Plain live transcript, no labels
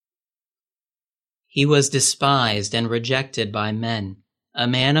He was despised and rejected by men, a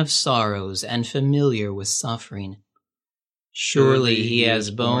man of sorrows and familiar with suffering. Surely he has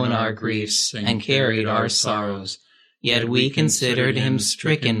borne our griefs and carried our sorrows, yet we considered him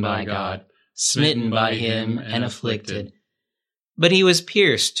stricken by God, smitten by him and afflicted. But he was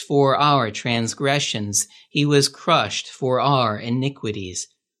pierced for our transgressions, he was crushed for our iniquities.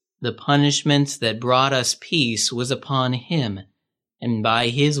 The punishment that brought us peace was upon him, and by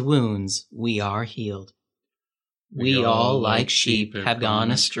his wounds we are healed. We all, like sheep, have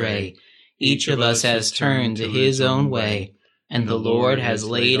gone astray. Each of us has turned to his own way, and the Lord has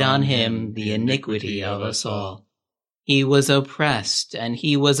laid on him the iniquity of us all. He was oppressed and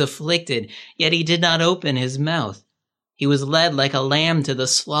he was afflicted, yet he did not open his mouth. He was led like a lamb to the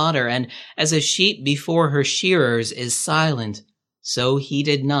slaughter, and as a sheep before her shearers is silent, so he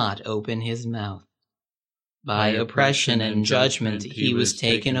did not open his mouth. By oppression and judgment he was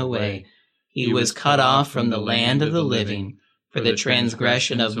taken away. He was cut off from the land of the living. For the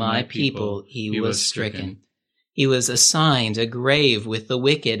transgression of my people he was stricken. He was assigned a grave with the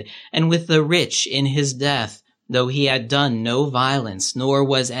wicked, and with the rich in his death, though he had done no violence, nor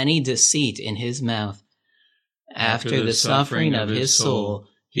was any deceit in his mouth. After the suffering of his soul,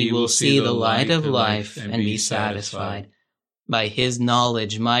 he will see the light of life and be satisfied. By his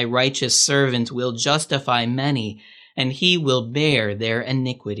knowledge my righteous servant will justify many, and he will bear their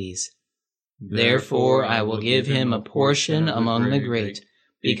iniquities. Therefore I will give him a portion among the great,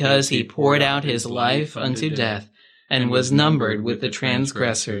 because he poured out his life unto death, and was numbered with the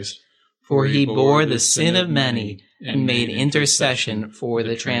transgressors. For he bore the sin of many, and made intercession for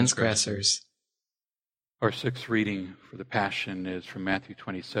the transgressors. Our sixth reading for the Passion is from Matthew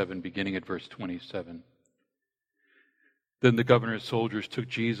 27, beginning at verse 27. Then the governor's soldiers took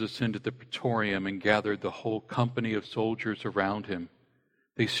Jesus into the praetorium and gathered the whole company of soldiers around him.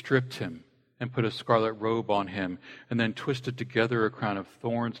 They stripped him and put a scarlet robe on him, and then twisted together a crown of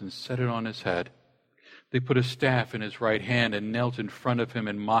thorns and set it on his head. They put a staff in his right hand and knelt in front of him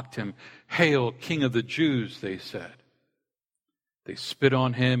and mocked him. "Hail, King of the Jews," they said. They spit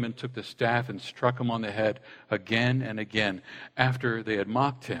on him and took the staff and struck him on the head again and again. After they had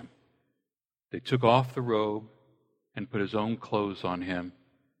mocked him, they took off the robe and put his own clothes on him.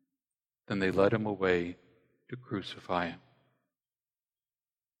 Then they led him away to crucify him.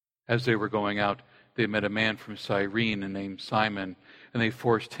 As they were going out, they met a man from Cyrene named Simon, and they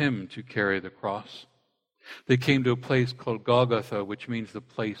forced him to carry the cross. They came to a place called Golgotha, which means the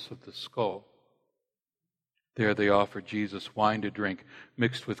place of the skull. There they offered Jesus wine to drink,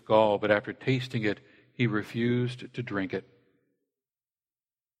 mixed with gall, but after tasting it, he refused to drink it.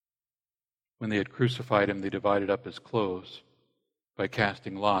 When they had crucified him, they divided up his clothes by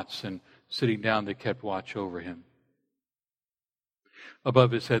casting lots, and sitting down, they kept watch over him.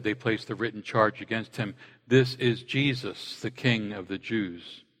 Above his head they placed the written charge against him, "This is Jesus, the King of the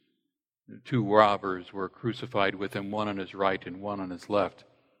Jews." 2 robbers were crucified with him, one on his right and one on his left.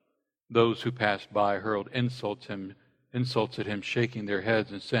 Those who passed by hurled insults at him, shaking their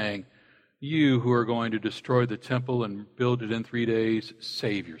heads and saying, "You who are going to destroy the temple and build it in 3 days,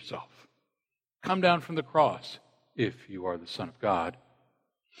 save yourself. Come down from the cross, if you are the Son of God."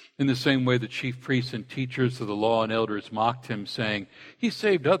 In the same way, the chief priests and teachers of the law and elders mocked him, saying, "He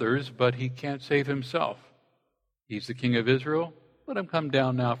saved others, but he can't save himself. He's the King of Israel. Let him come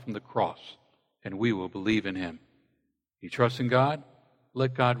down now from the cross, and we will believe in him. He trusts in God.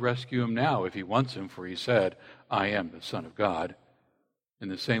 Let God rescue him now if he wants him, for he said, 'I am the Son of God.'" In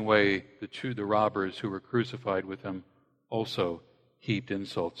the same way, the robbers who were crucified with him also heaped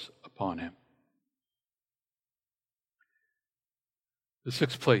insults upon him. The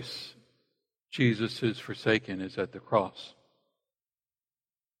sixth place Jesus is forsaken is at the cross.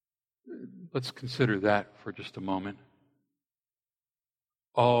 Let's consider that for just a moment.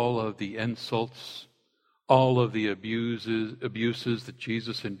 All of the insults, all of the abuses that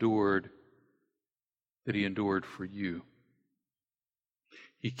Jesus endured, that he endured for you.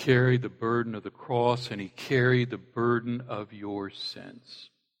 He carried the burden of the cross, and he carried the burden of your sins.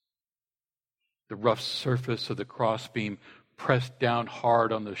 The rough surface of the crossbeam pressed down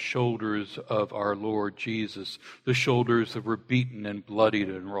hard on the shoulders of our Lord Jesus, the shoulders that were beaten and bloodied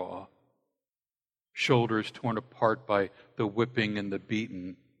and raw, shoulders torn apart by the whipping and the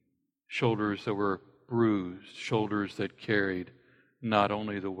beaten, shoulders that were bruised, shoulders that carried not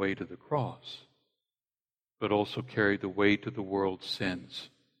only the weight of the cross, but also carried the weight of the world's sins.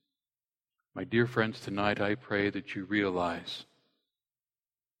 My dear friends, tonight I pray that you realize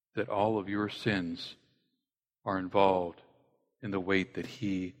that all of your sins are involved in the weight that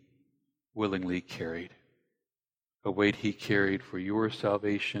he willingly carried, a weight he carried for your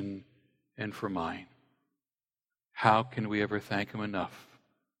salvation and for mine. How can we ever thank him enough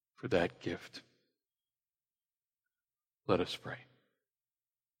for that gift? Let us pray.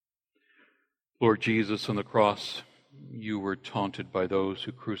 Lord Jesus, on the cross, you were taunted by those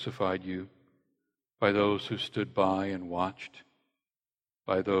who crucified you, by those who stood by and watched,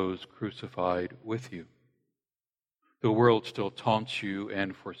 by those crucified with you. The world still taunts you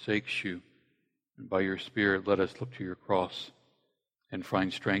and forsakes you. And by your Spirit, let us look to your cross and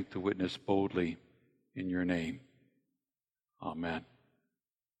find strength to witness boldly in your name. Amen.